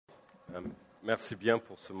Euh, Merci bien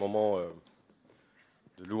pour ce moment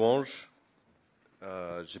de louange.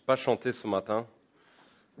 Je n'ai pas chanté ce matin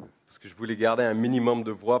parce que je voulais garder un minimum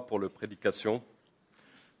de voix pour la prédication.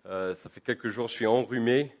 Ça fait quelques jours que je suis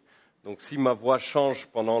enrhumé, donc si ma voix change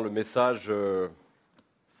pendant le message, ce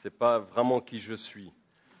n'est pas vraiment qui je suis.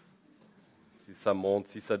 Si ça monte,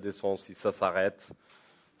 si ça descend, si ça s'arrête,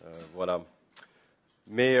 voilà.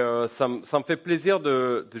 Mais ça me fait plaisir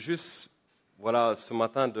de juste, voilà, ce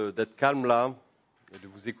matin, d'être calme là et de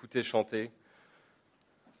vous écouter chanter.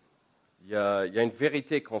 Il y a une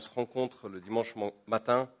vérité quand on se rencontre le dimanche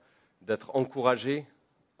matin, d'être encouragé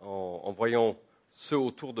en voyant ceux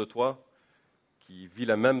autour de toi qui vivent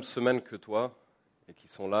la même semaine que toi et qui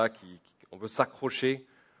sont là, on veut s'accrocher,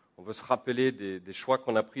 on veut se rappeler des choix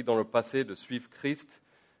qu'on a pris dans le passé, de suivre Christ,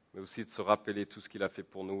 mais aussi de se rappeler tout ce qu'il a fait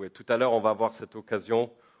pour nous. Et tout à l'heure, on va avoir cette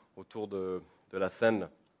occasion autour de la scène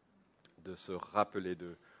de se rappeler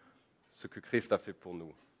de ce que Christ a fait pour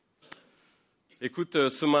nous. Écoute,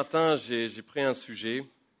 ce matin, j'ai pris un sujet.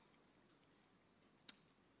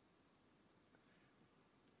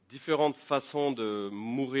 Différentes façons de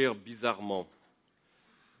mourir bizarrement.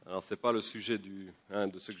 Alors, ce n'est pas le sujet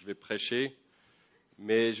de ce que je vais prêcher,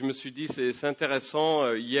 mais je me suis dit, c'est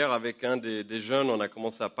intéressant. Hier, avec un des jeunes, on a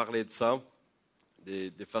commencé à parler de ça,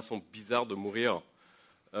 des façons bizarres de mourir.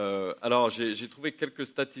 Alors, j'ai trouvé quelques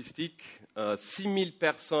statistiques. 6000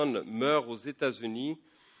 personnes meurent aux États-Unis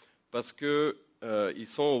parce qu'ils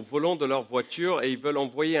sont au volant de leur voiture et ils veulent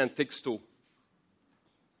envoyer un texto.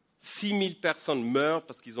 6000 personnes meurent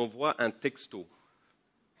parce qu'ils envoient un texto.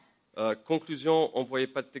 Conclusion, n'envoyez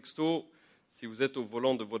pas de texto si vous êtes au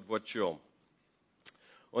volant de votre voiture.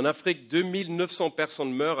 En Afrique, 2900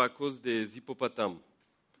 personnes meurent à cause des hippopotames.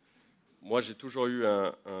 Moi, j'ai toujours eu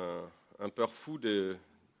un peur fou des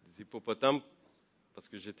hippopotames parce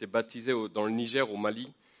que j'étais baptisé dans le Niger, au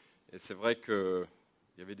Mali, et c'est vrai qu'il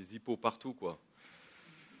y avait des hippos partout, quoi.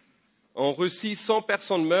 En Russie, 100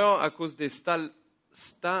 personnes meurent à cause des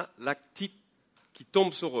stalactites qui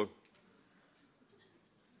tombent sur eux.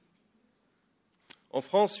 En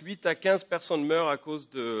France, 8 à 15 personnes meurent à cause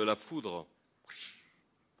de la foudre.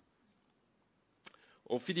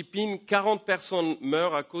 En Philippines, 40 personnes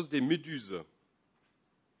meurent à cause des méduses.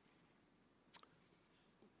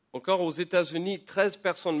 Encore aux États-Unis, 13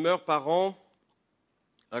 personnes meurent par an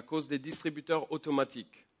à cause des distributeurs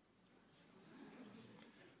automatiques.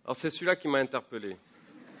 Alors c'est celui-là qui m'a interpellé.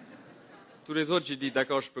 Tous les autres, j'ai dit,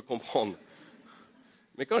 d'accord, je peux comprendre.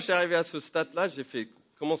 Mais quand je suis arrivé à ce stade-là, j'ai fait,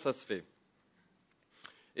 comment ça se fait?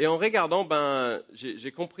 Et en regardant,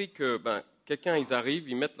 j'ai compris que quelqu'un, ils arrivent,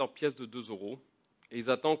 ils mettent leur pièce de 2 € et ils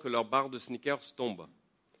attendent que leur barre de sneakers tombe.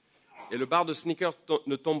 Et le barre de sneakers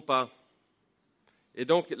ne tombe pas. Et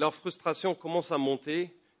donc, leur frustration commence à monter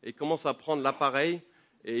et ils commencent à prendre l'appareil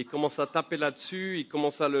et ils commencent à taper là-dessus, ils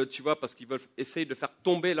commencent parce qu'ils veulent essayer de faire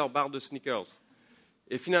tomber leur barre de sneakers.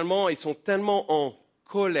 Et finalement, ils sont tellement en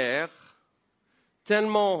colère,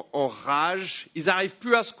 tellement en rage, ils n'arrivent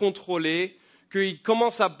plus à se contrôler, qu'ils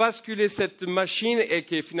commencent à basculer cette machine et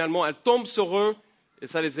que finalement, elle tombe sur eux et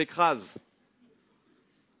ça les écrase.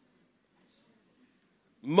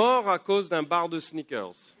 Mort à cause d'un bar de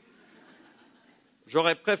sneakers.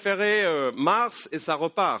 J'aurais préféré Mars et ça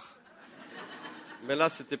repart. Mais là,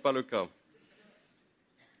 ce n'était pas le cas.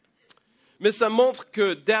 Mais ça montre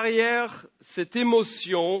que derrière cette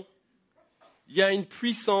émotion, il y a une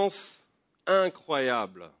puissance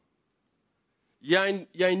incroyable. Il y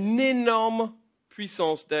a une énorme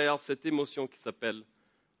puissance derrière cette émotion qui s'appelle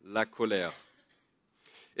la colère.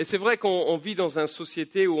 Et c'est vrai qu'on vit dans une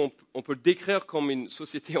société où on peut le décrire comme une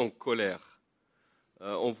société en colère.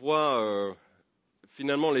 On voit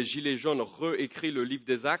finalement les Gilets jaunes réécrit le livre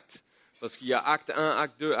des actes, parce qu'il y a acte 1,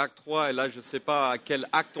 acte 2, acte 3, et là je ne sais pas à quel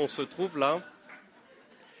acte on se trouve là.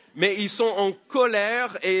 Mais ils sont en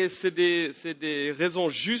colère et c'est des raisons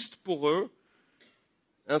justes pour eux.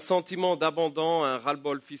 Un sentiment d'abandon, un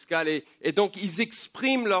ras-le-bol fiscal. Et donc, ils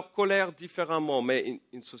expriment leur colère différemment, mais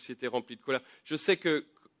une société remplie de colère. Je sais que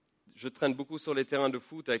je traîne beaucoup sur les terrains de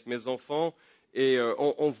foot avec mes enfants et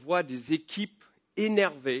on voit des équipes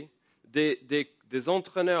énervées, des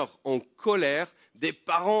entraîneurs en colère, des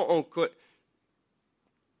parents en colère.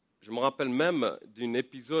 Je me rappelle même d'un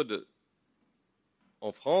épisode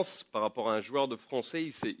en France par rapport à un joueur de français.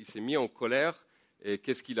 Il s'est mis en colère et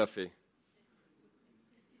qu'est-ce qu'il a fait?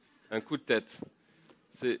 Un coup de tête.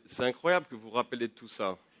 C'est incroyable que vous vous rappelez de tout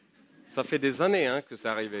ça. Ça fait des années que c'est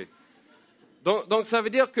arrivé. Donc ça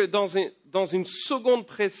veut dire que dans une seconde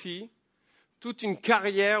précise, toute une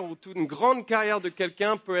carrière ou toute une grande carrière de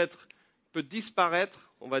quelqu'un peut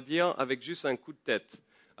disparaître, on va dire, avec juste un coup de tête.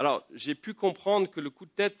 Alors, j'ai pu comprendre que le coup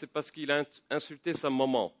de tête, c'est parce qu'il a insulté sa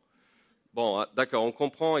maman. Bon, d'accord, on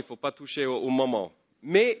comprend, il ne faut pas toucher au maman.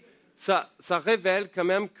 Mais ça révèle quand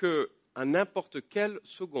même qu'à n'importe quelle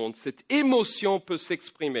seconde, cette émotion peut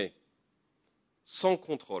s'exprimer sans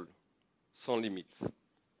contrôle, sans limite.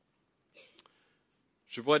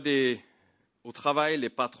 Je vois au travail les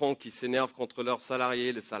patrons qui s'énervent contre leurs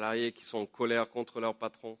salariés, les salariés qui sont en colère contre leurs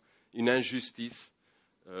patrons, une injustice.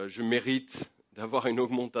 Je mérite d'avoir une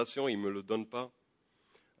augmentation, ils ne me le donnent pas.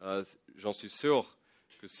 J'en suis sûr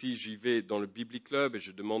que si j'y vais dans le Bible Club et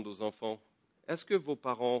je demande aux enfants, est-ce que vos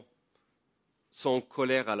parents sont en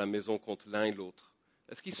colère à la maison contre l'un et l'autre?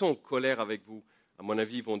 Est-ce qu'ils sont en colère avec vous? À mon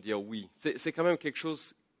avis, ils vont dire oui. C'est quand même quelque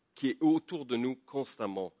chose qui est autour de nous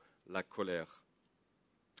constamment, la colère.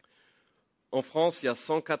 En France, il y a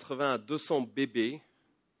 180 à 200 bébés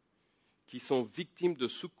qui sont victimes de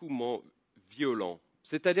secouements violents.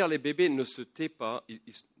 C'est-à-dire les bébés ne se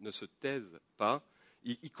taisent pas,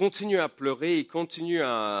 ils continuent à pleurer, ils continuent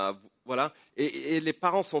à... Voilà. Et les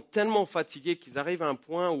parents sont tellement fatigués qu'ils arrivent à un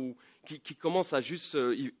point où qu'ils commencent à juste...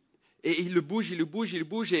 et ils le bougent,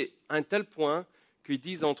 et à un tel point qu'ils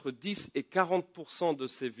disent entre 10 et 40% de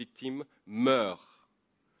ces victimes meurent.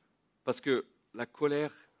 Parce que la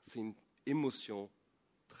colère, c'est une émotion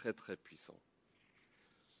très très puissante.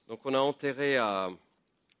 Donc on a intérêt à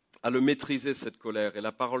le maîtriser, cette colère. Et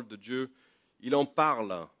la parole de Dieu, il en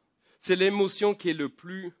parle. C'est l'émotion qui est le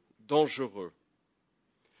plus dangereux.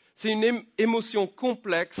 C'est une émotion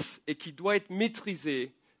complexe et qui doit être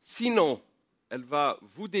maîtrisée. Sinon, elle va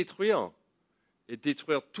vous détruire et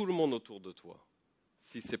détruire tout le monde autour de toi,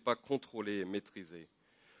 si ce n'est pas contrôlé et maîtrisé.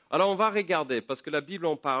 Alors on va regarder, parce que la Bible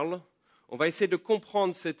en parle. On va essayer de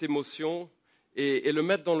comprendre cette émotion et le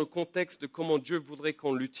mettre dans le contexte de comment Dieu voudrait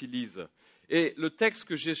qu'on l'utilise. Et le texte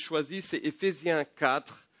que j'ai choisi, c'est Éphésiens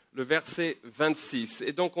 4, le verset 26.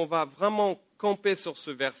 Et donc, on va vraiment camper sur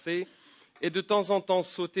ce verset et de temps en temps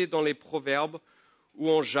sauter dans les Proverbes ou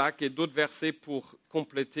en Jacques et d'autres versets pour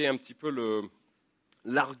compléter un petit peu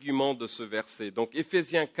l'argument de ce verset. Donc,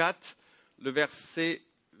 Éphésiens 4, le verset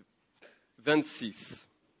 26.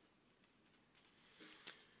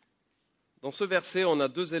 Dans ce verset, on a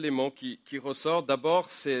deux éléments qui ressortent. D'abord,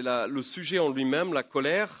 c'est le sujet en lui-même, la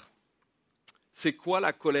colère. C'est quoi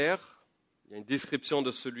la colère? Il y a une description de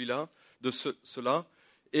cela.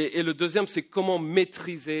 Et le deuxième, c'est comment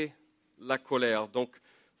maîtriser la colère. Donc,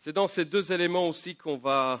 c'est dans ces deux éléments aussi qu'on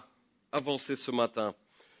va avancer ce matin.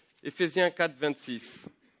 Éphésiens 4, 26.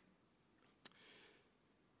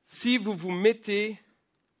 Si vous vous mettez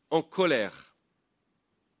en colère,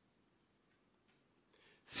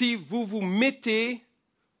 si vous vous mettez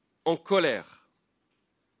en colère.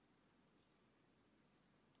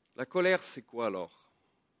 La colère, c'est quoi alors?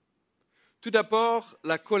 Tout d'abord,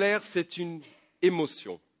 la colère, c'est une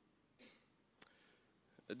émotion.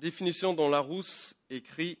 La définition dans Larousse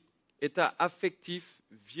écrit « état affectif,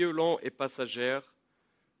 violent et passager,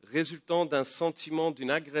 résultant d'un sentiment,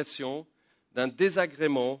 d'une agression, d'un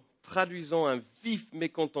désagrément, traduisant un vif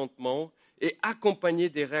mécontentement et accompagné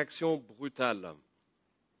des réactions brutales ».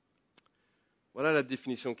 Voilà la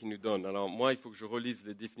définition qu'il nous donne. Alors moi, il faut que je relise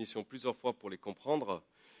les définitions plusieurs fois pour les comprendre.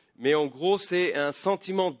 Mais en gros, c'est un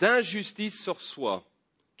sentiment d'injustice sur soi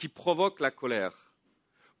qui provoque la colère.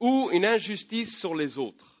 Ou une injustice sur les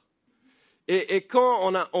autres. Et quand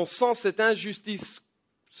on sent cette injustice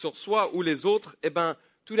sur soi ou les autres,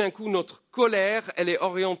 tout d'un coup, notre colère, elle est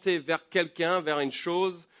orientée vers quelqu'un, vers une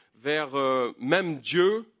chose, vers même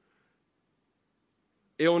Dieu.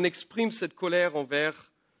 Et on exprime cette colère envers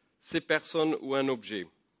ces personnes ou un objet.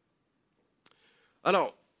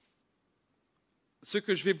 Alors, ce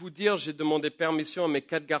que je vais vous dire, j'ai demandé permission à mes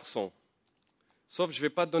 4 garçons, sauf que je ne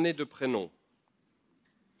vais pas donner de prénom,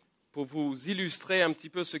 pour vous illustrer un petit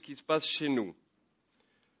peu ce qui se passe chez nous.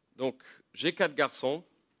 Donc, j'ai 4 garçons,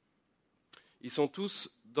 ils sont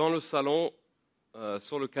tous dans le salon,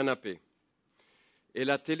 sur le canapé. Et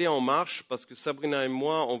la télé en marche, parce que Sabrina et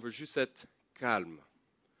moi, on veut juste être calmes,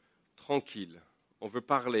 tranquilles. On veut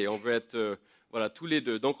parler, on veut être tous les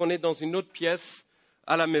deux. Donc on est dans une autre pièce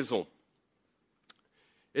à la maison.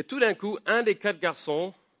 Et tout d'un coup, un des 4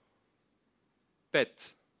 garçons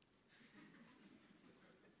pète.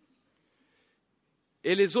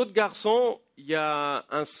 Et les autres garçons, il y a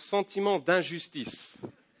un sentiment d'injustice.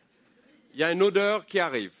 Il y a une odeur qui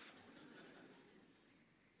arrive.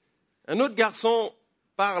 Un autre garçon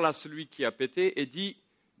parle à celui qui a pété et dit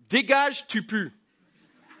 « Dégage, tu pues !»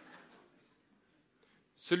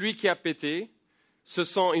 Celui qui a pété se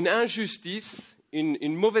sent une injustice,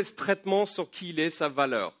 une mauvaise traitement sur qui il est, sa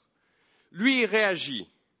valeur. Lui, il réagit.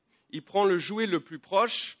 Il prend le jouet le plus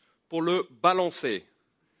proche pour le balancer.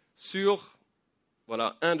 sur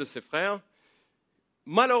un de ses frères.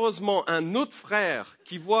 Malheureusement, un autre frère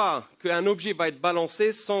qui voit qu'un objet va être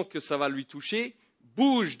balancé sans que ça va lui toucher,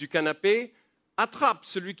 bouge du canapé, attrape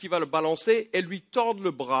celui qui va le balancer et lui tord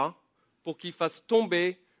le bras pour qu'il fasse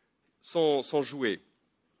tomber son jouet.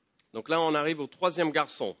 Donc là, on arrive au troisième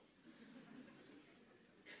garçon.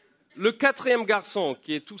 Le quatrième garçon,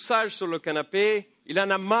 qui est tout sage sur le canapé, il en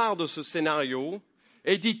a marre de ce scénario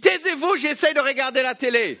et il dit « Taisez-vous, j'essaie de regarder la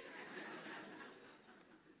télé !»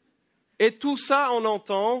 Et tout ça, on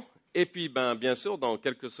entend, et puis bien sûr, dans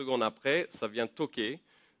quelques secondes après, ça vient toquer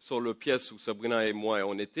sur le pièce où Sabrina et moi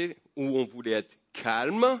on était, où on voulait être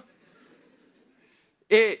calme.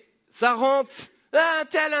 Et ça rentre, un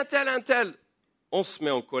tel. On se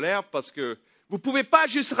met en colère parce que vous ne pouvez pas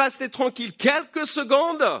juste rester tranquille quelques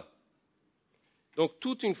secondes. Donc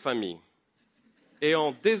toute une famille est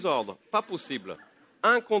en désordre, pas possible,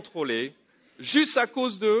 incontrôlé, juste à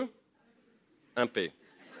cause d'un P.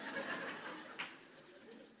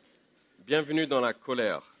 Bienvenue dans la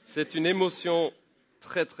colère. C'est une émotion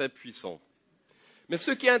très très puissante. Mais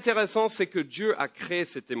ce qui est intéressant, c'est que Dieu a créé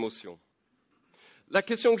cette émotion. La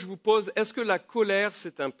question que je vous pose, est-ce que la colère,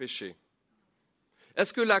 c'est un péché?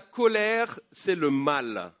 Est-ce que la colère, c'est le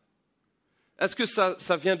mal? Est-ce que ça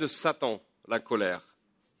vient de Satan, la colère?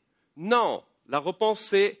 Non. La réponse,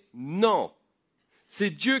 c'est non.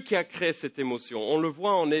 C'est Dieu qui a créé cette émotion. On le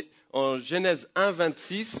voit en Genèse 1,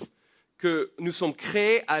 26, que nous sommes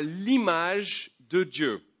créés à l'image de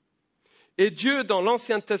Dieu. Et Dieu, dans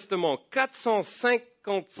l'Ancien Testament,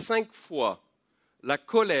 455 fois, la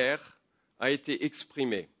colère a été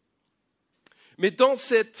exprimée. Mais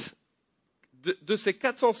de ces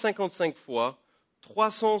 455 fois,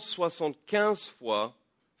 375 fois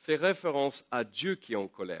fait référence à Dieu qui est en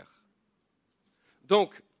colère.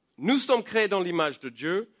 Donc, nous sommes créés dans l'image de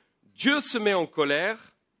Dieu, Dieu se met en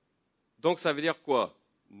colère, donc ça veut dire quoi?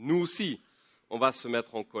 Nous aussi, on va se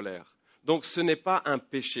mettre en colère. Donc ce n'est pas un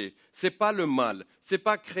péché, ce n'est pas le mal, ce n'est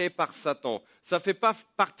pas créé par Satan. Ça ne fait pas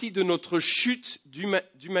partie de notre chute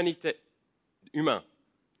d'humanité humaine,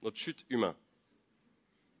 notre chute humaine.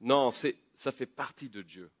 Non, ça fait partie de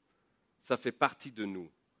Dieu, ça fait partie de nous,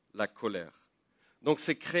 la colère. Donc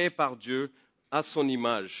c'est créé par Dieu à son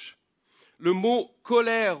image. Le mot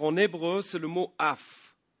colère en hébreu, c'est le mot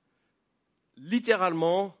af.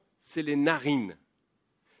 Littéralement, c'est les narines.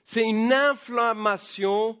 C'est une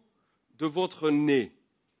inflammation de votre nez.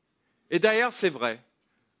 Et d'ailleurs, c'est vrai.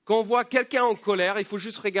 Quand on voit quelqu'un en colère, il faut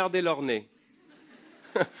juste regarder leur nez.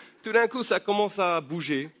 Tout d'un coup, ça commence à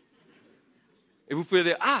bouger. Et vous pouvez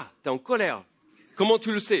dire, « Ah, tu es en colère. Comment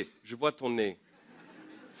tu le sais? Je vois ton nez.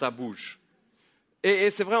 Ça bouge. »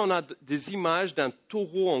 Et c'est vrai, on a des images d'un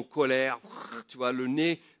taureau en colère. Tu vois, le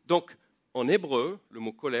nez. Donc, en hébreu, le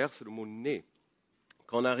mot colère, c'est le mot nez.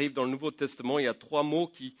 Quand on arrive dans le Nouveau Testament, il y a 3 mots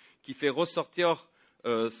qui font ressortir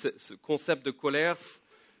ce concept de colère.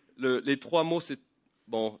 Les 3 mots, c'est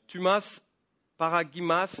thumas,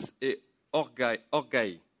 paragimas et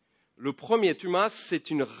orgai. Le premier, thumas,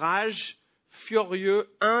 c'est une rage furieuse,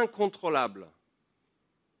 incontrôlable.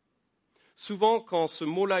 Souvent, quand ce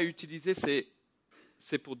mot-là est utilisé,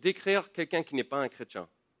 c'est pour décrire quelqu'un qui n'est pas un chrétien.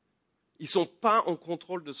 Ils ne sont pas en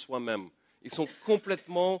contrôle de soi-même. Ils sont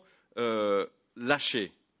complètement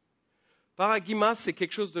lâchés. Paragimas, c'est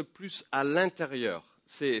quelque chose de plus à l'intérieur.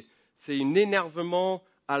 C'est un énervement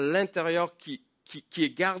à l'intérieur qui est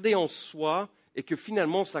gardé en soi et que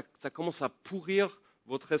finalement, ça commence à pourrir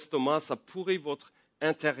votre estomac, ça pourrit votre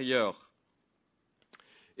intérieur.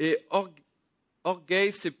 Et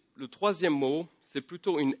orgueil, c'est le 3e mot, c'est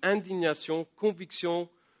plutôt une indignation, conviction,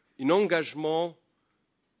 un engagement.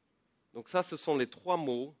 Donc ça, ce sont les 3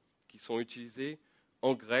 mots qui sont utilisés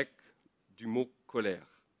en grec du mot colère.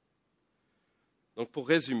 Donc pour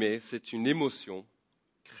résumer, c'est une émotion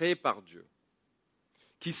créée par Dieu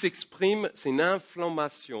qui s'exprime, c'est une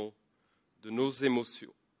inflammation de nos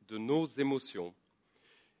émotions.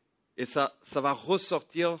 Et ça va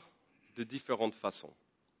ressortir de différentes façons.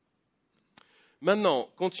 Maintenant,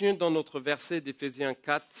 continuons dans notre verset d'Éphésiens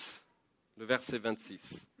 4, le verset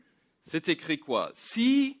 26. C'est écrit quoi?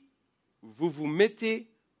 Si vous vous mettez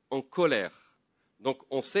en colère, donc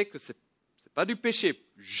on sait que ce n'est pas du péché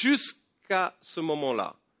jusqu'à ce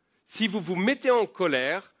moment-là. Si vous vous mettez en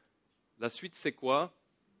colère, la suite c'est quoi?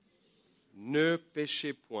 Ne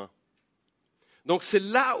péchez point. Donc c'est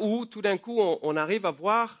là où tout d'un coup on arrive à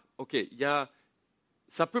voir, ok,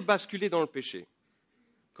 ça peut basculer dans le péché,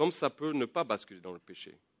 comme ça peut ne pas basculer dans le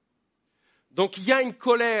péché. Donc il y a une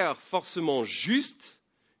colère forcément juste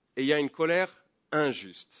et il y a une colère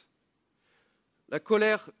injuste. La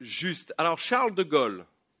colère juste. Alors Charles de Gaulle,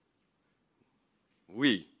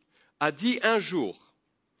 oui, a dit un jour,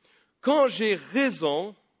 quand j'ai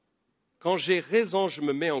raison, je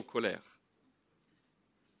me mets en colère.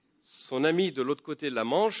 Son ami de l'autre côté de la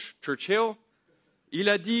Manche, Churchill, il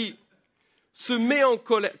a dit,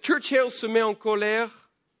 Churchill se met en colère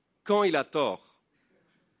quand il a tort.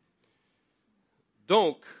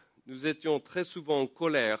 Donc, nous étions très souvent en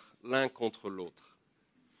colère l'un contre l'autre.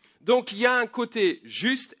 Donc, il y a un côté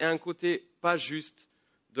juste et un côté pas juste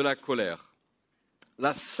de la colère.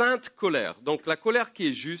 La sainte colère, donc la colère qui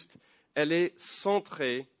est juste, elle est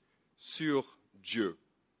centrée sur Dieu.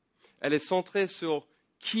 Elle est centrée sur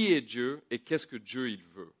qui est Dieu et qu'est-ce que Dieu il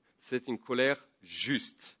veut. C'est une colère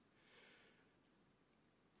juste.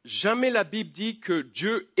 Jamais la Bible dit que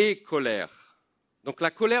Dieu est colère. Donc la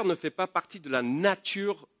colère ne fait pas partie de la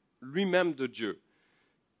nature lui-même de Dieu.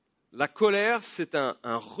 La colère, c'est un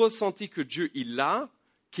ressenti que Dieu il a,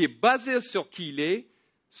 qui est basé sur qui il est,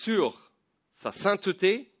 sur sa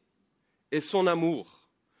sainteté et son amour.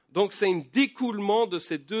 Donc c'est un découlement de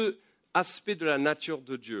ces deux aspects de la nature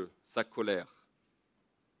de Dieu, sa colère.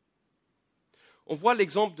 On voit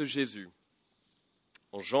l'exemple de Jésus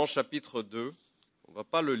en Jean chapitre 2. On ne va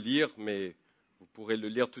pas le lire, mais vous pourrez le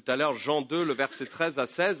lire tout à l'heure. Jean 2, le verset 13 à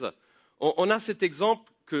 16. On a cet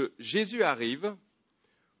exemple que Jésus arrive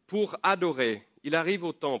pour adorer. Il arrive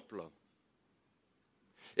au temple.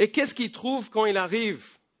 Et qu'est-ce qu'il trouve quand il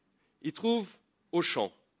arrive? Il trouve au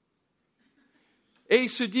champ. Et il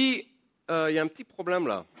se dit, il y a un petit problème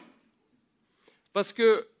là. Parce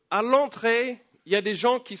qu'à l'entrée, il y a des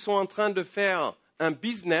gens qui sont en train de faire un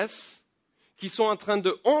business, qui sont en train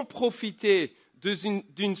de en profiter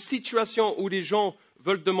d'une situation où les gens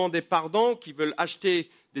veulent demander pardon, qui veulent acheter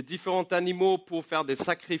des différents animaux pour faire des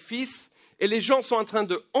sacrifices. Et les gens sont en train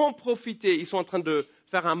de en profiter. Ils sont en train de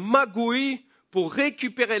faire un magouille pour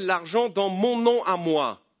récupérer l'argent dans mon nom à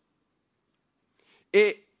moi.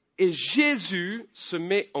 Et Jésus se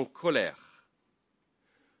met en colère.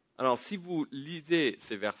 Alors, si vous lisez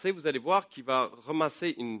ces versets, vous allez voir qu'il va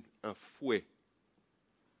ramasser un fouet.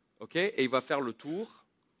 OK? Et il va faire le tour.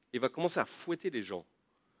 Il va commencer à fouetter les gens.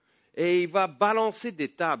 Et il va balancer des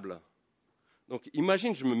tables. Donc,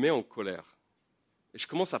 imagine, je me mets en colère. Et je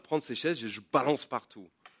commence à prendre ces chaises et je balance partout.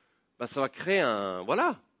 Ben, ça va créer un...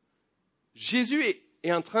 Voilà. Jésus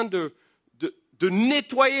est en train de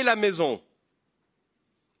nettoyer la maison.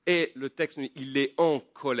 Et le texte nous dit, il est en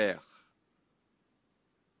colère.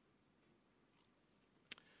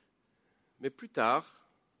 Mais plus tard,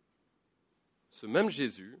 ce même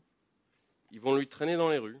Jésus, ils vont lui traîner dans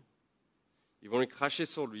les rues, ils vont lui cracher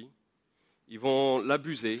sur lui, ils vont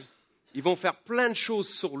l'abuser, ils vont faire plein de choses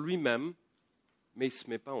sur lui-même, mais il ne se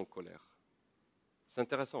met pas en colère. C'est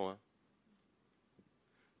intéressant, hein?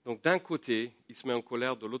 Donc d'un côté, il se met en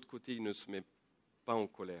colère, de l'autre côté, il ne se met pas en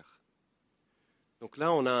colère. Donc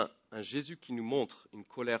là, on a un Jésus qui nous montre une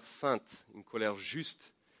colère sainte, une colère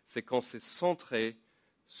juste. C'est quand c'est centré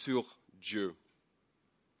sur Dieu.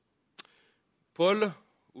 Paul,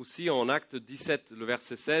 aussi en Acte 17, le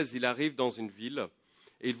verset 16, il arrive dans une ville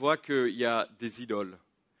et il voit qu'il y a des idoles.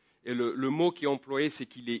 Et le mot qui est employé, c'est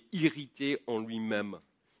qu'il est irrité en lui-même.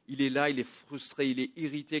 Il est là, il est frustré, il est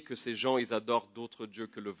irrité que ces gens, ils adorent d'autres dieux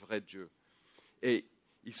que le vrai Dieu. Et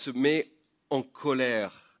il se met en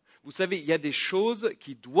colère. Vous savez, il y a des choses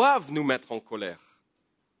qui doivent nous mettre en colère.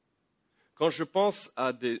 Quand je pense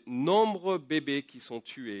à des nombreux bébés qui sont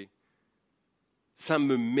tués, ça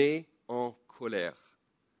me met en colère.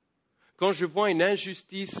 Quand je vois une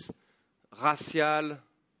injustice raciale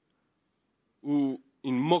ou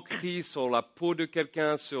une moquerie sur la peau de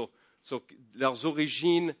quelqu'un, sur leurs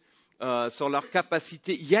origines, sur leurs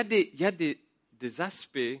capacités, il y a des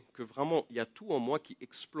aspects que vraiment, il y a tout en moi qui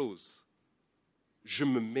explose. Je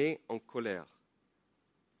me mets en colère.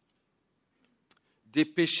 Des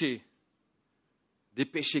péchés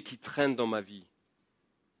qui traînent dans ma vie,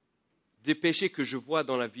 des péchés que je vois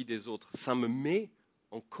dans la vie des autres, ça me met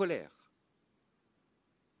en colère.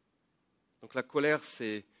 Donc la colère,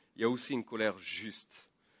 il y a aussi une colère juste.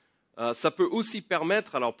 Ça peut aussi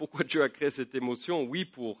permettre, alors pourquoi Dieu a créé cette émotion? Oui,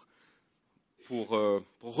 pour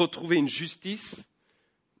retrouver une justice,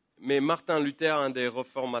 mais Martin Luther, un des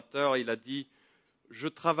réformateurs, il a dit « Je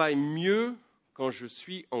travaille mieux quand je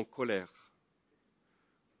suis en colère ».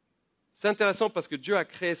 C'est intéressant parce que Dieu a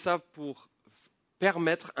créé ça pour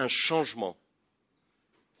permettre un changement.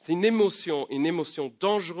 C'est une émotion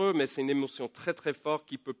dangereuse, mais c'est une émotion très très forte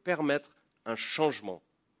qui peut permettre un changement.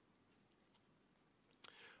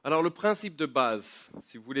 Alors le principe de base,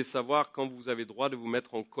 si vous voulez savoir quand vous avez le droit de vous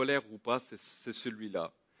mettre en colère ou pas, c'est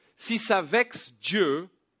celui-là. Si ça vexe Dieu,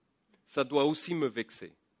 ça doit aussi me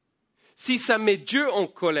vexer. Si ça met Dieu en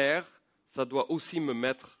colère, ça doit aussi me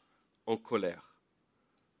mettre en colère.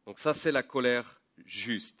 Donc ça, c'est la colère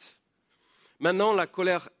juste. Maintenant, la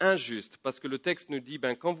colère injuste, parce que le texte nous dit,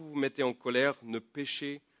 quand vous vous mettez en colère, ne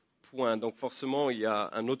péchez point. Donc forcément, il y a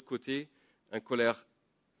un autre côté, une colère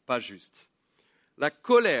pas juste. La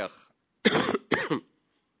colère,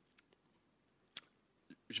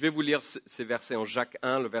 je vais vous lire ces versets en Jacques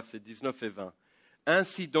 1, le verset 19 et 20.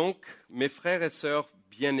 Ainsi donc, mes frères et sœurs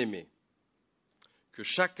bien-aimés, que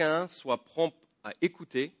chacun soit prompt à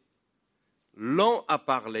écouter, lent à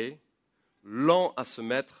parler, lent à se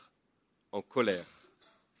mettre en colère.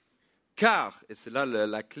 Car, et c'est là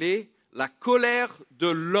la clé, la colère de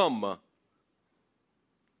l'homme,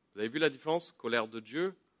 vous avez vu la différence? Colère de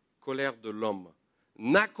Dieu, colère de l'homme,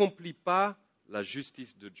 n'accomplit pas la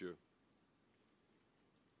justice de Dieu.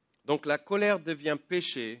 Donc la colère devient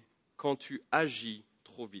péché quand tu agis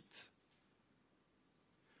trop vite.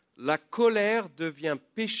 La colère devient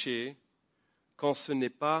péché quand ce n'est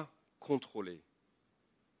pas contrôlé.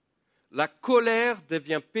 La colère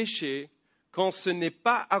devient péché quand ce n'est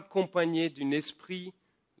pas accompagné d'un esprit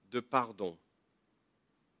de pardon.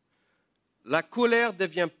 La colère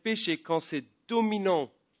devient péché quand c'est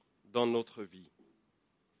dominant dans notre vie.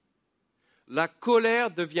 La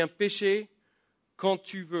colère devient péché quand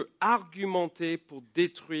tu veux argumenter pour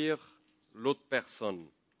détruire l'autre personne.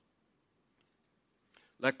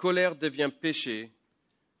 La colère devient péché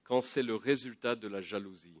quand c'est le résultat de la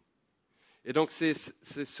jalousie. Et donc c'est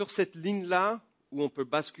sur cette ligne-là où on peut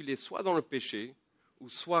basculer soit dans le péché ou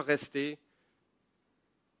soit rester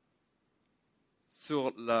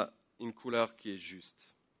sur une couleur qui est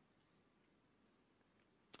juste.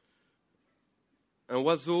 Un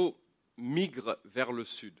oiseau migre vers le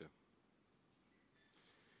sud.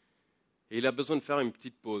 Et il a besoin de faire une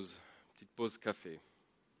petite pause café.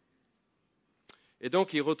 Et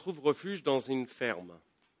donc il retrouve refuge dans une ferme.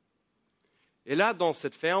 Et là, dans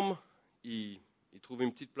cette ferme, il trouve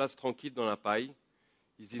une petite place tranquille dans la paille.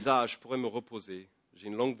 Il se dit, je pourrais me reposer, j'ai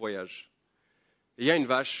un long voyage. Et il y a une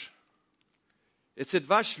vache. Et cette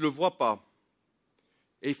vache, il ne le voit pas.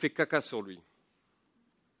 Et il fait caca sur lui.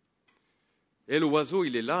 Et l'oiseau,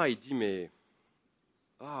 il est là, il dit, mais...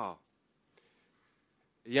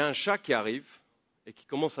 Il y a un chat qui arrive et qui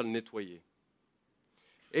commence à le nettoyer.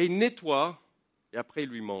 Et il nettoie, et après il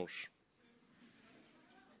lui mange.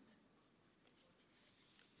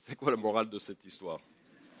 C'est quoi la morale de cette histoire?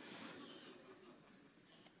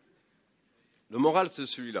 Le moral, c'est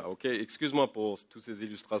celui-là, ok? Excuse-moi pour toutes ces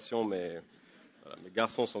illustrations, mais voilà, mes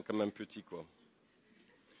garçons sont quand même petits, quoi.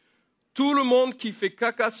 Tout le monde qui fait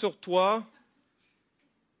caca sur toi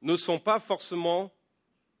ne sont pas forcément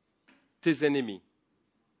tes ennemis.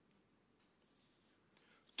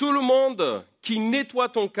 Tout le monde qui nettoie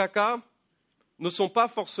ton caca ne sont pas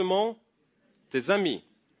forcément tes amis.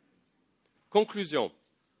 Conclusion.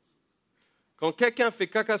 Quand quelqu'un fait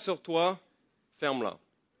caca sur toi, ferme-la.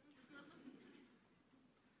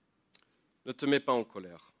 Ne te mets pas en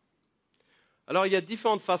colère. Alors, il y a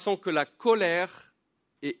différentes façons que la colère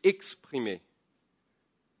est exprimée.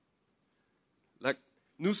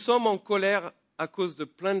 Nous sommes en colère à cause de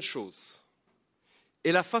plein de choses.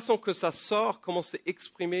 Et la façon que ça sort, comment c'est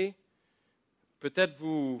exprimé, peut-être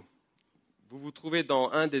vous trouvez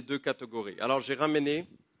dans un des deux catégories. Alors, j'ai ramené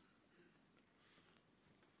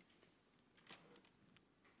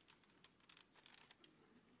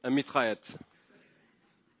un mitraillette.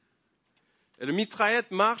 Et le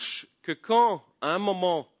mitraillette marche que quand, à un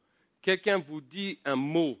moment, quelqu'un vous dit un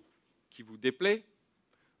mot qui vous déplaît,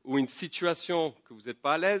 ou une situation que vous n'êtes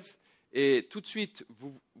pas à l'aise, et tout de suite,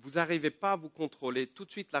 vous n'arrivez pas à vous contrôler, tout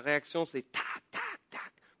de suite, la réaction, c'est tac, tac,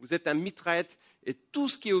 tac. Vous êtes un mitraillette, et tout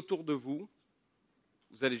ce qui est autour de vous,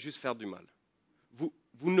 vous allez juste faire du mal. Vous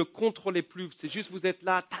ne contrôlez plus, c'est juste vous êtes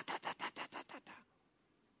là, ta, ta, ta, ta, ta, ta, ta, ta.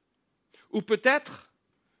 Ou peut-être,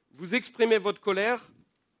 vous exprimez votre colère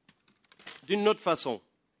d'une autre façon.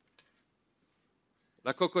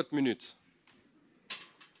 La cocotte minute.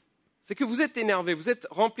 C'est que vous êtes énervé, vous êtes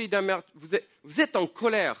rempli d'amertume, vous êtes en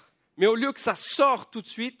colère. Mais au lieu que ça sorte tout de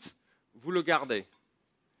suite, vous le gardez.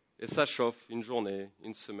 Et ça chauffe une journée,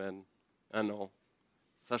 une semaine, un an.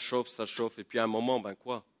 Ça chauffe. Et puis à un moment,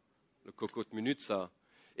 quoi? Le cocotte minute, ça...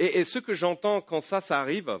 Et ce que j'entends quand ça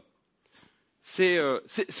arrive, c'est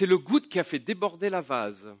le goutte qui a fait déborder la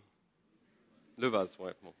vase. Le vase,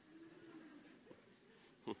 ouais. Bon.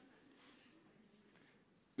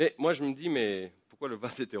 Mais moi, je me dis, mais pourquoi le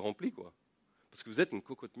vase était rempli, quoi? Parce que vous êtes une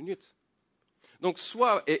cocotte minute. Donc,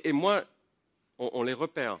 soit, et moi, on les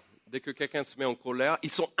repère. Dès que quelqu'un se met en colère, ils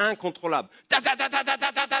sont incontrôlables. Ta ta ta ta ta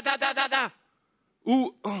ta ta ta ta ta ta ta.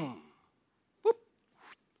 Ou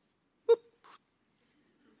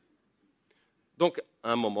Donc,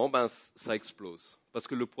 à un moment, ça explose. Parce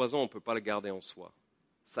que le poison, on ne peut pas le garder en soi.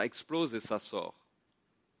 Ça explose et ça sort.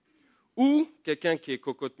 Ou quelqu'un qui est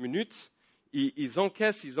cocotte minute, ils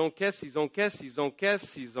encaissent.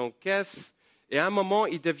 Et à un moment,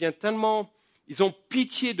 ils deviennent tellement... Ils ont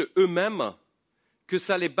pitié de eux-mêmes que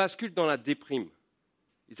ça les bascule dans la déprime.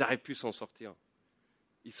 Ils n'arrivent plus à s'en sortir.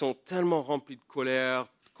 Ils sont tellement remplis de colère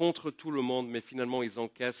contre tout le monde, mais finalement, ils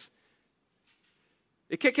encaissent.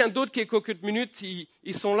 Et quelqu'un d'autre qui est cocotte minute,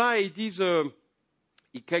 ils sont là et ils disent...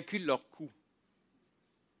 ils calculent leurs coûts.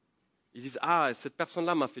 Ils disent, cette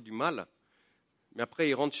personne-là m'a fait du mal. Mais après,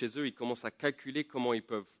 ils rentrent chez eux, ils commencent à calculer comment ils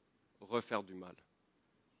peuvent refaire du mal.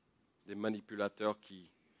 Des manipulateurs qui...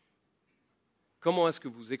 Comment est-ce que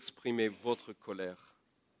vous exprimez votre colère?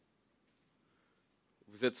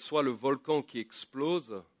 Vous êtes soit le volcan qui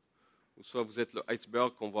explose, ou soit vous êtes le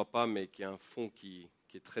iceberg qu'on ne voit pas, mais qui a un fond qui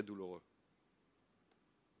est très douloureux.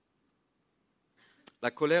 La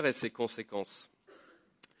colère et ses conséquences.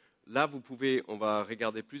 Là, on va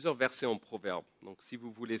regarder plusieurs versets en Proverbes. Donc, si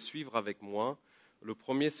vous voulez suivre avec moi, le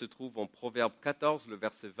premier se trouve en Proverbe 14, le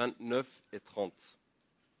verset 29 et 30.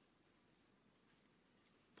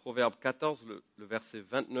 Proverbe 14, le verset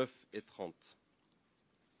 29 et 30.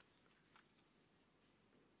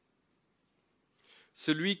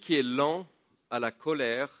 Celui qui est lent à la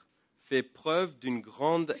colère fait preuve d'une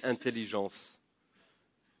grande intelligence.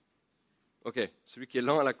 Ok, celui qui est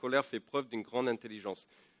lent à la colère fait preuve d'une grande intelligence.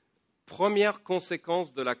 Première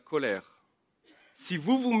conséquence de la colère. Si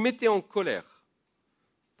vous vous mettez en colère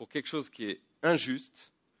pour quelque chose qui est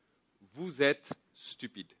injuste, vous êtes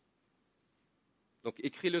stupide. Donc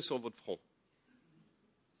écrivez-le sur votre front.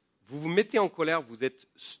 Vous vous mettez en colère, vous êtes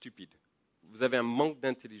stupide. Vous avez un manque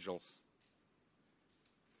d'intelligence.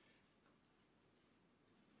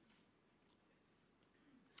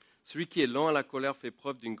 Celui qui est lent à la colère fait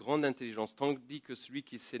preuve d'une grande intelligence, tandis que celui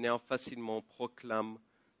qui s'énerve facilement proclame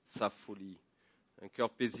sa folie. Un cœur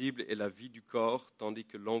paisible est la vie du corps, tandis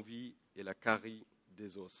que l'envie est la carie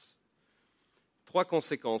des os. 3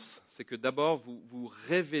 conséquences. C'est que d'abord, vous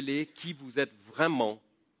révélez qui vous êtes vraiment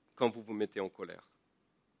quand vous vous mettez en colère.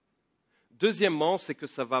 Deuxièmement, c'est que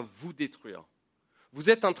ça va vous détruire. Vous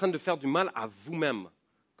êtes en train de faire du mal à vous-même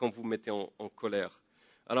quand vous vous mettez en colère.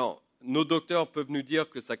 Alors, nos docteurs peuvent nous dire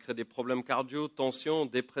que ça crée des problèmes cardio, tension,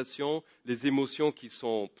 dépression, les émotions qui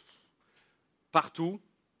sont partout.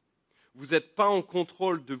 Vous n'êtes pas en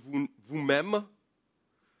contrôle de vous-même.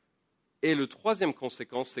 Et la troisième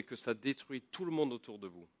conséquence, c'est que ça détruit tout le monde autour de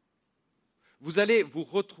vous. Vous allez vous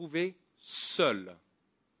retrouver seul.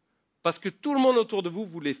 Parce que tout le monde autour de vous,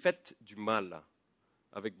 vous les faites du mal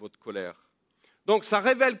avec votre colère. Donc ça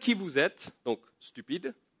révèle qui vous êtes, donc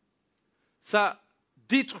stupide. Ça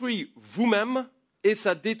détruit vous-même et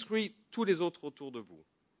ça détruit tous les autres autour de vous.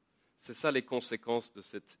 C'est ça les conséquences de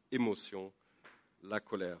cette émotion, la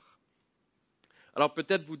colère. Alors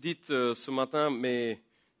peut-être vous dites ce matin, mais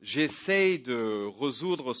j'essaye de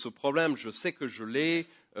résoudre ce problème, je sais que je l'ai,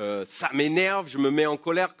 ça m'énerve, je me mets en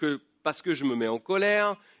colère parce que je me mets en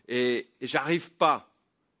colère et j'arrive pas.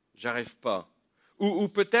 Ou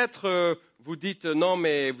peut-être vous dites, non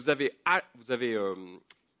mais vous avez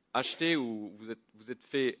acheté ou vous êtes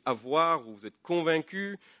fait avoir ou vous êtes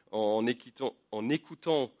convaincu en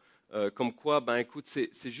écoutant comme quoi, écoute,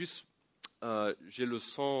 c'est juste, j'ai le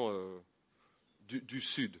sang du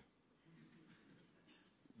Sud.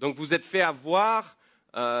 Donc vous êtes fait avoir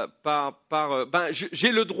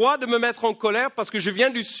j'ai le droit de me mettre en colère parce que je viens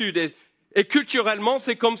du Sud et culturellement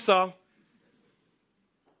c'est comme ça.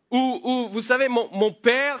 Ou vous savez, mon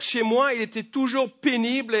père chez moi, il était toujours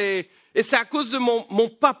pénible et c'est à cause de mon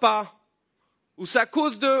papa. Ou c'est à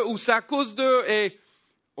cause de, et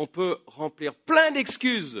on peut remplir plein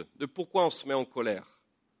d'excuses de pourquoi on se met en colère.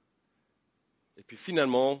 Et puis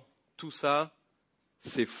finalement, tout ça,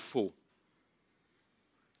 c'est faux.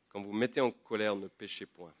 Quand vous mettez en colère, ne péchez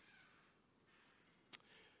point.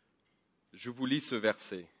 Je vous lis ce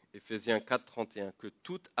verset, Éphésiens 4, 31, que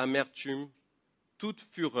toute amertume, toute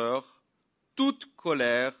fureur, toute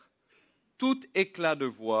colère, tout éclat de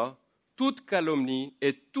voix, toute calomnie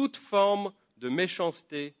et toute forme de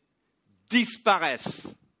méchanceté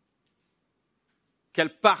disparaissent.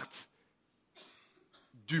 Qu'elles partent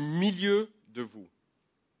du milieu de vous.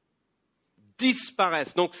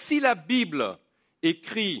 Disparaissent. Donc si la Bible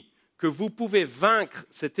écrit que vous pouvez vaincre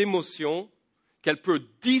cette émotion, qu'elle peut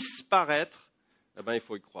disparaître, il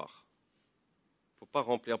faut y croire. Il ne faut pas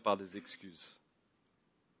remplir par des excuses.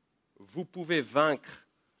 Vous pouvez vaincre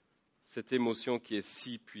cette émotion qui est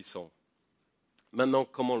si puissante. Maintenant,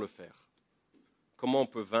 comment le faire? Comment on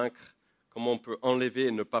peut vaincre? Comment on peut enlever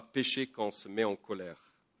et ne pas pécher quand on se met en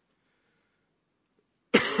colère?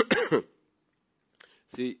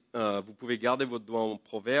 Vous pouvez garder votre doigt en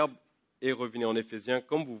Proverbe et revenir en Éphésiens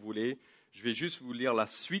comme vous voulez. Je vais juste vous lire la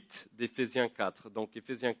suite d'Éphésiens 4. Donc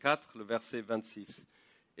Éphésiens 4, le verset 26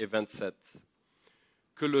 et 27.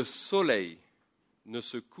 Que le soleil ne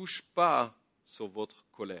se couche pas sur votre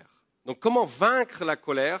colère. Donc comment vaincre la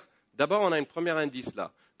colère? D'abord, on a un premier indice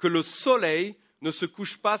là. Que le soleil ne se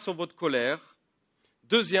couche pas sur votre colère.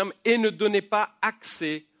 Deuxième, et ne donnez pas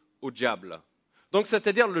accès au diable. Donc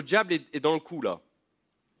c'est-à-dire le diable est dans le coup là.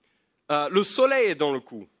 Le soleil est dans le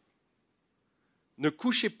coup. Ne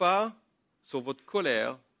couchez pas sur votre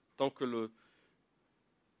colère tant que le...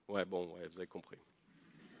 vous avez compris.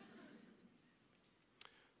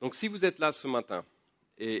 Donc si vous êtes là ce matin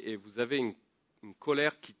et vous avez une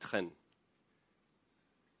colère qui traîne,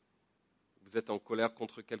 vous êtes en colère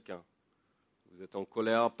contre quelqu'un, vous êtes en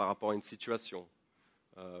colère par rapport à une situation,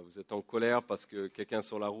 vous êtes en colère parce que quelqu'un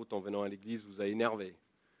sur la route en venant à l'église vous a énervé.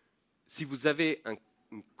 Si vous avez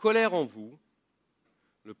une colère en vous,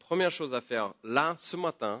 la première chose à faire là, ce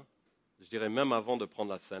matin, je dirais même avant de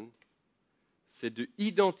prendre la scène, c'est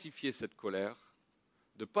d'identifier cette colère,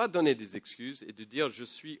 de ne pas donner des excuses et de dire je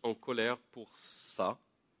suis en colère pour ça.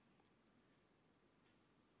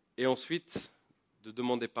 Et ensuite, de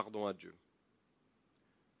demander pardon à Dieu.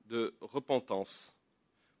 De repentance.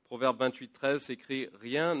 Proverbe 28, 13 écrit «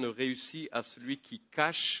 Rien ne réussit à celui qui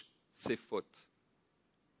cache ses fautes.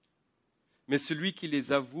 Mais celui qui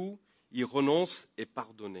les avoue, il renonce et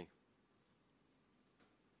pardonne. »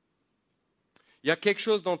 Il y a quelque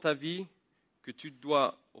chose dans ta vie que tu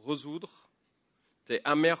dois résoudre. Tu es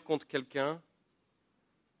amer contre quelqu'un.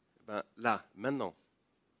 Là, maintenant,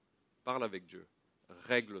 parle avec Dieu.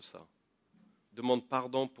 Règle ça. Demande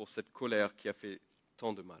pardon pour cette colère qui a fait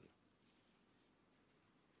tant de mal.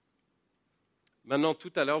 Maintenant,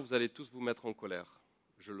 tout à l'heure, vous allez tous vous mettre en colère.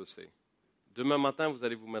 Je le sais. Demain matin, vous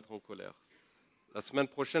allez vous mettre en colère. La semaine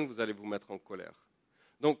prochaine, vous allez vous mettre en colère.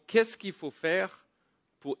 Donc, qu'est-ce qu'il faut faire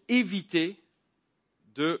pour éviter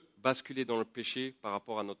de basculer dans le péché par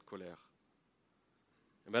rapport à notre colère?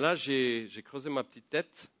 Et là, j'ai creusé ma petite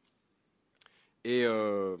tête et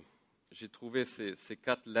j'ai trouvé ces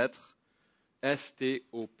 4 lettres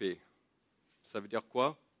S-T-O-P. Ça veut dire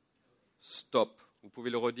quoi? Stop. Vous pouvez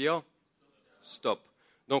le redire? Stop.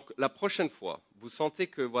 Donc, la prochaine fois, vous sentez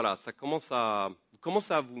que ça commence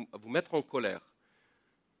à vous mettre en colère.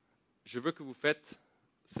 Je veux que vous faites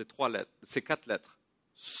ces 4 lettres.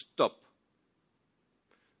 Stop.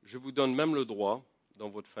 Je vous donne même le droit, dans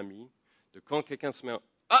votre famille, de quand quelqu'un se met en...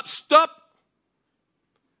 Hop, stop!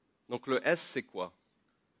 Donc le S, c'est quoi?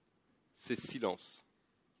 C'est silence.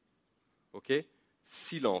 OK?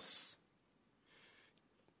 Silence.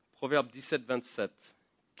 Proverbe 17, 27.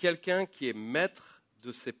 Quelqu'un qui est maître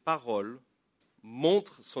de ses paroles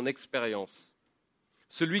montre son expérience.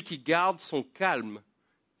 Celui qui garde son calme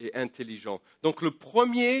est intelligent. Donc le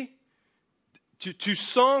premier, tu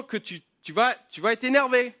sens que tu vas être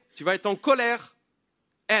énervé, tu vas être en colère.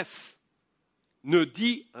 S. Ne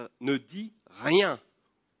dis rien.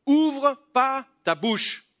 Ouvre pas ta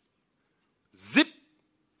bouche. Zip.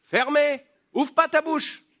 Fermé. Ouvre pas ta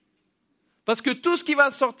bouche. Parce que tout ce qui va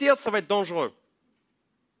sortir, ça va être dangereux.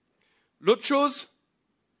 L'autre chose,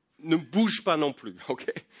 ne bouge pas non plus.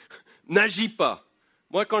 Okay? N'agis pas.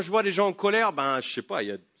 Moi, quand je vois des gens en colère, je sais pas,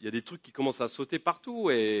 il y a des trucs qui commencent à sauter partout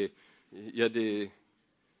et il y a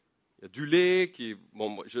du lait qui...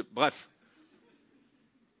 bref.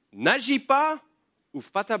 N'agis pas,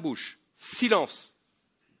 ouvre pas ta bouche. Silence.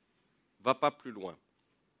 Va pas plus loin.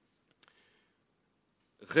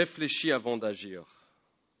 Réfléchis avant d'agir.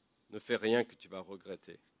 Ne fais rien que tu vas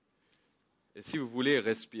regretter. Et si vous voulez,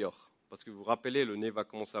 respire. Parce que vous vous rappelez, le nez va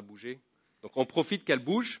commencer à bouger. Donc on profite qu'elle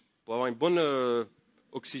bouge pour avoir une bonne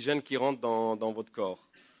oxygène qui rentre dans votre corps.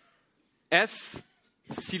 S,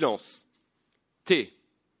 silence. T,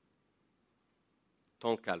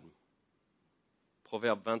 temps calme.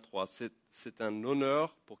 Proverbe 23, c'est un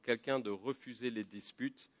honneur pour quelqu'un de refuser les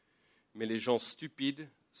disputes, mais les gens stupides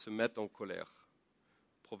se mettent en colère.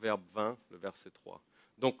 Proverbe 20, le verset 3.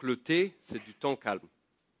 Donc le T, c'est du temps calme.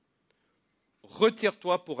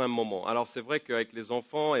 Retire-toi pour un moment. Alors c'est vrai qu'avec les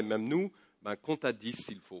enfants et même nous, compte à 10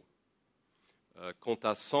 s'il faut. Compte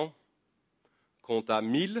à 100, compte à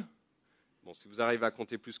 1000. Bon, si vous arrivez à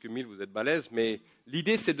compter plus que 1000, vous êtes balèze, mais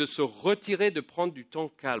l'idée c'est de se retirer, de prendre du temps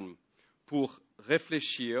calme pour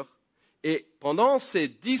réfléchir. Et pendant ces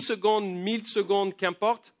 10 secondes, 1000 secondes,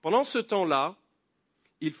 qu'importe, pendant ce temps-là,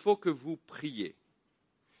 il faut que vous priez.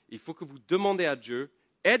 Il faut que vous demandez à Dieu,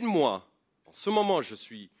 aide-moi. En ce moment, je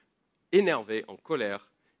suis énervé, en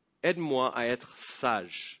colère. Aide-moi à être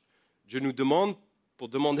sage. Dieu nous demande pour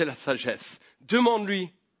demander la sagesse.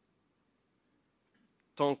 Demande-lui.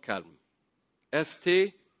 temps calme.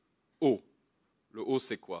 S-T-O. Le O,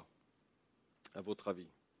 c'est quoi, à votre avis?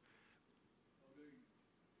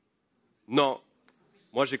 Non.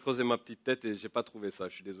 Moi, j'ai creusé ma petite tête et je n'ai pas trouvé ça,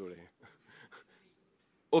 je suis désolé.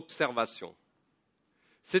 Observation.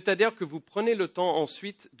 C'est-à-dire que vous prenez le temps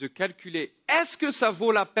ensuite de calculer, est-ce que ça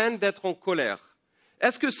vaut la peine d'être en colère?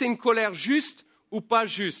 Est-ce que c'est une colère juste ou pas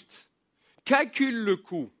juste? Calcule le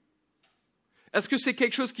coût. Est-ce que c'est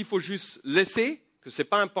quelque chose qu'il faut juste laisser, que ce n'est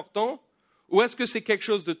pas important? Ou est-ce que c'est quelque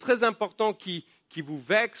chose de très important qui vous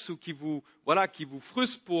vexe ou qui vous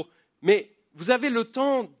frustre Mais vous avez le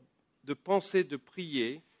temps de penser, de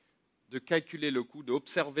prier, de calculer le coût,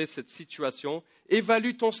 d'observer cette situation.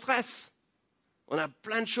 Évalue ton stress. On a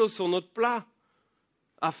plein de choses sur notre plat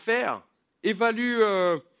à faire. Évalue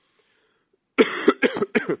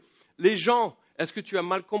les gens. Est-ce que tu as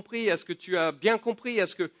mal compris? Est-ce que tu as bien compris?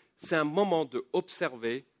 Est-ce que c'est un moment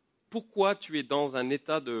d'observer pourquoi tu es dans un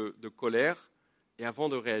état de colère? Et avant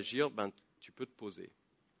de réagir, tu peux te poser.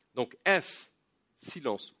 Donc S,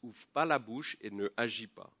 silence, ouvre pas la bouche et ne agis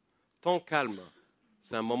pas. Temps calme,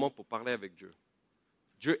 c'est un moment pour parler avec Dieu.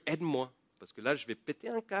 Dieu, aide-moi, parce que là, je vais péter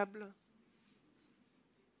un câble.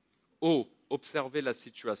 O, observer la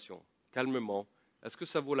situation, calmement. Est-ce que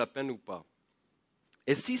ça vaut la peine ou pas?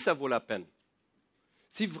 Et si ça vaut la peine,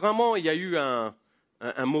 si vraiment il y a eu un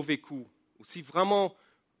mauvais coup, ou si vraiment,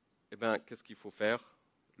 qu'est-ce qu'il faut faire?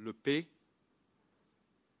 Le P,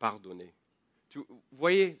 pardonner. Vous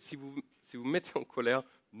voyez, si vous mettez en colère,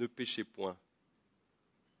 ne péchez point.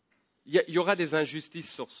 Il y aura des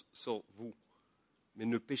injustices sur vous, mais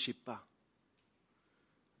ne péchez pas.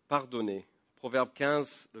 Pardonnez. Proverbe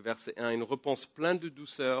 15, le verset 1, une réponse pleine de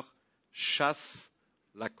douceur chasse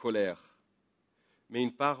la colère, mais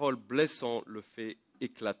une parole blessante le fait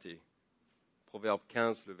éclater. Proverbe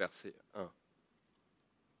 15, le verset 1.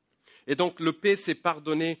 Et donc le P, c'est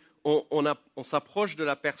pardonner. On s'approche de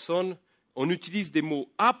la personne, on utilise des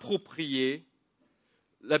mots appropriés.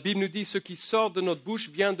 La Bible nous dit, ce qui sort de notre bouche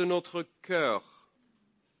vient de notre cœur.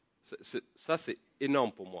 Ça, c'est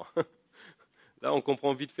énorme pour moi. Là, on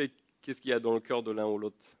comprend vite fait qu'est-ce qu'il y a dans le cœur de l'un ou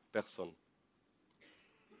l'autre personne.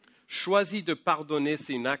 Choisir de pardonner,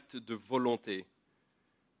 c'est un acte de volonté.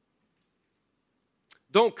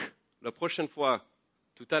 Donc, la prochaine fois,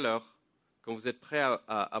 tout à l'heure, quand vous êtes prêt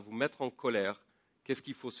à vous mettre en colère, qu'est-ce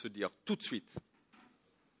qu'il faut se dire tout de suite?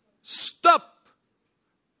 Stop!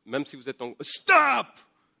 Même si vous êtes en... Stop!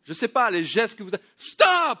 Je ne sais pas, les gestes que vous avez...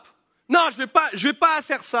 Stop! Non, je vais pas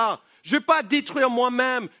faire ça. Je ne vais pas détruire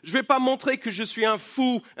moi-même. Je ne vais pas montrer que je suis un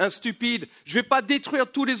fou, un stupide. Je ne vais pas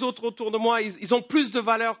détruire tous les autres autour de moi. Ils ont plus de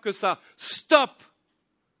valeur que ça. Stop!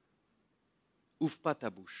 Ouvre pas ta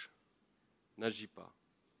bouche. N'agis pas.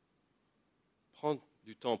 Prends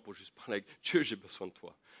du temps pour juste parler avec Dieu. J'ai besoin de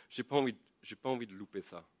toi. J'ai pas envie de louper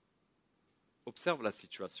ça. Observe la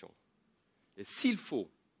situation. Et s'il faut,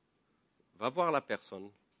 va voir la personne,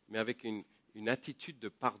 mais avec une attitude de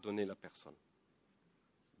pardonner la personne,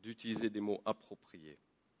 d'utiliser des mots appropriés.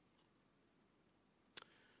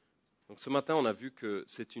 Donc ce matin, on a vu que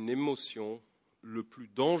c'est une émotion le plus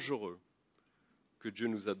dangereux que Dieu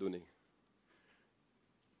nous a donné.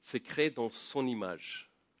 C'est créé dans son image.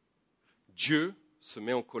 Dieu se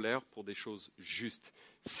met en colère pour des choses justes.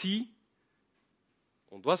 Si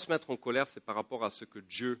on doit se mettre en colère, c'est par rapport à ce que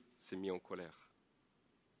Dieu s'est mis en colère.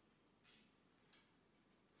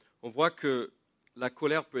 On voit que la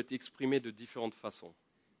colère peut être exprimée de différentes façons.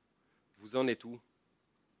 Vous en êtes où?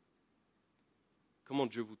 Comment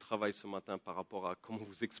Dieu vous travaille ce matin par rapport à comment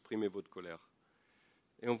vous exprimez votre colère?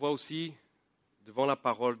 Et on voit aussi, devant la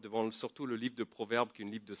parole, devant surtout le livre de Proverbes, qui est un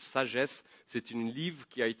livre de sagesse, c'est un livre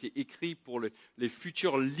qui a été écrit pour les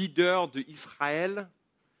futurs leaders d'Israël.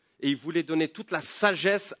 Et il voulait donner toute la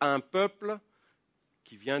sagesse à un peuple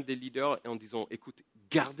qui vient des leaders en disant, écoute,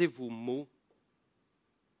 gardez vos mots.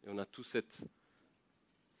 Et on a tout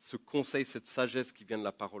ce conseil, cette sagesse qui vient de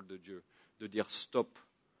la parole de Dieu, de dire stop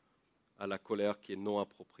à la colère qui est non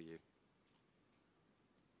appropriée.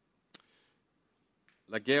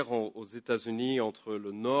 La guerre aux États-Unis entre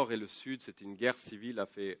le nord et le sud, c'était une guerre civile, a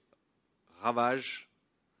fait ravage.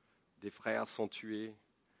 Des frères sont tués,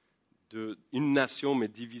 une nation mais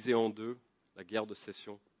divisée en deux, la guerre de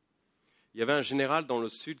sécession. Il y avait un général dans le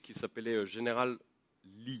sud qui s'appelait général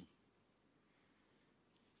Lee.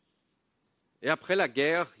 Et après la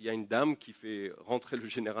guerre, il y a une dame qui fait rentrer le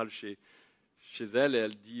général chez elle et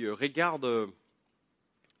elle dit « Regarde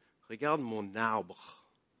mon arbre.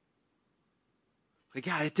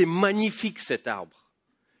 Regarde, elle était magnifique cet arbre.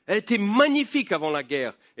 Elle était magnifique avant la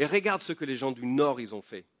guerre. Et regarde ce que les gens du Nord, ils ont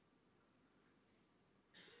fait. »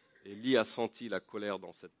 Et Lee a senti la colère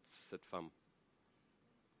dans cette femme.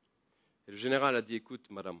 Et le général a dit, écoute,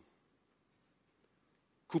 madame,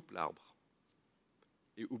 coupe l'arbre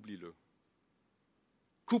et oublie-le.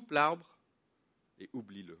 Coupe l'arbre et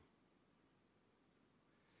oublie-le.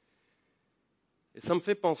 Et ça me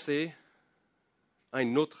fait penser à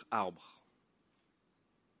un autre arbre,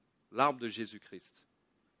 l'arbre de Jésus-Christ.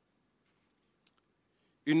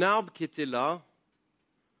 Une arbre qui était là,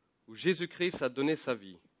 où Jésus-Christ a donné sa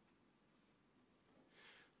vie.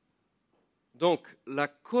 Donc, la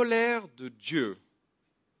colère de Dieu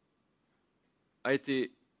a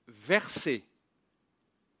été versée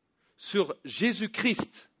sur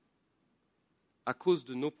Jésus-Christ à cause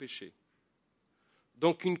de nos péchés.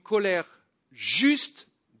 Donc, une colère juste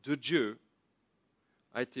de Dieu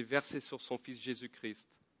a été versée sur son Fils Jésus-Christ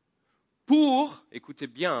pour, écoutez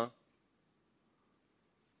bien,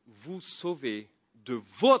 vous sauver de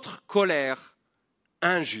votre colère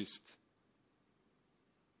injuste.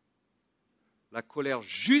 La colère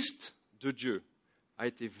juste de Dieu a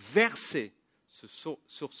été versée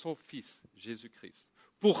sur son Fils Jésus-Christ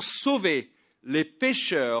pour sauver les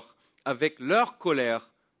pécheurs avec leur colère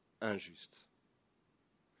injuste.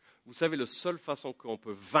 Vous savez, la seule façon qu'on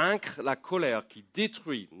peut vaincre la colère qui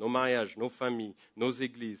détruit nos mariages, nos familles, nos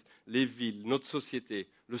églises, les villes, notre société,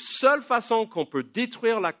 la seule façon qu'on peut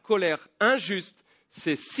détruire la colère injuste,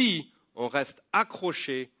 c'est si on reste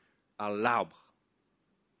accroché à l'arbre,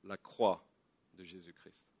 la croix de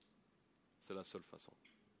Jésus-Christ. C'est la seule façon.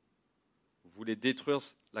 Vous voulez détruire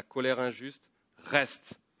la colère injuste,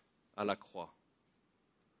 reste à la croix.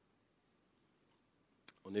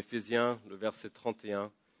 En Éphésiens, le verset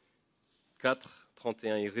 31, 4,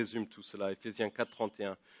 31, il résume tout cela. Éphésiens 4,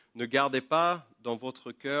 31. Ne gardez pas dans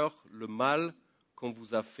votre cœur le mal qu'on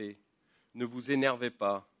vous a fait. Ne vous énervez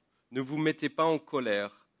pas. Ne vous mettez pas en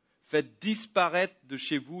colère. Faites disparaître de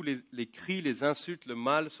chez vous les cris, les insultes, le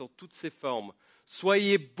mal sur toutes ses formes.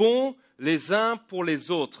 Soyez bons les uns pour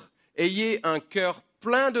les autres. Ayez un cœur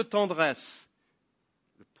plein de tendresse.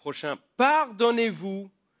 Le prochain,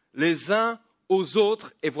 pardonnez-vous les uns aux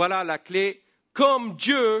autres. Et voilà la clé, comme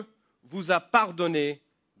Dieu vous a pardonné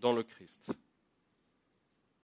dans le Christ.